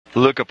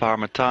Luca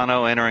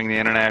Parmitano entering the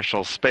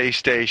International Space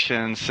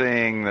Station,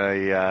 seeing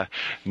the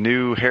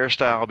new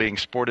hairstyle being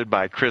sported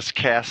by Chris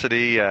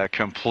Cassidy,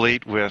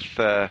 complete with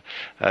a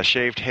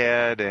shaved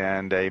head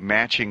and a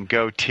matching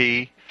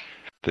goatee.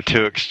 The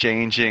two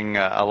exchanging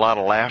a lot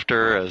of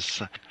laughter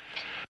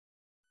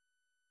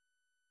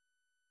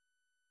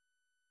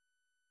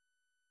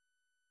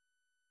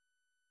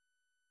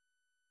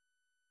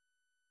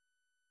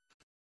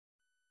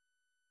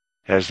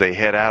as they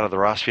head out of the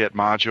Rassvet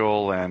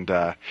module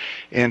and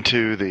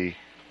into the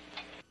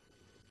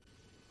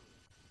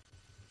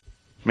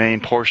main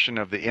portion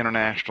of the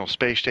International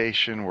Space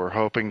Station. We're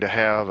hoping to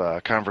have a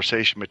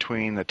conversation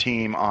between the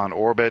team on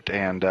orbit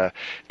and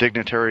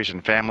dignitaries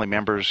and family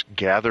members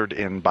gathered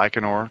in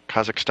Baikonur,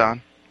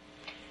 Kazakhstan.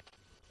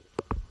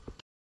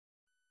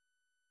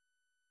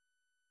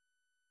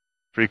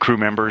 Three crew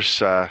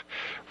members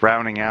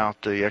rounding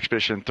out the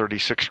Expedition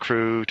 36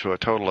 crew to a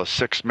total of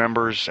 6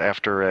 members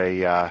after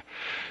a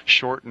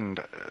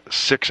shortened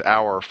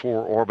 6-hour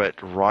 4-orbit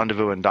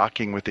rendezvous and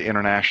docking with the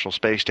International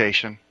Space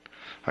Station.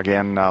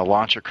 Again,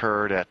 launch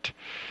occurred at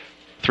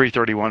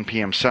 3:31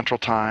 p.m. Central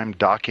Time,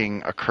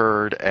 docking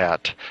occurred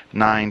at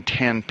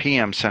 9:10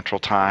 p.m. Central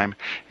Time,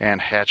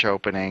 and hatch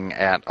opening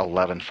at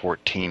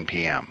 11:14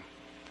 p.m.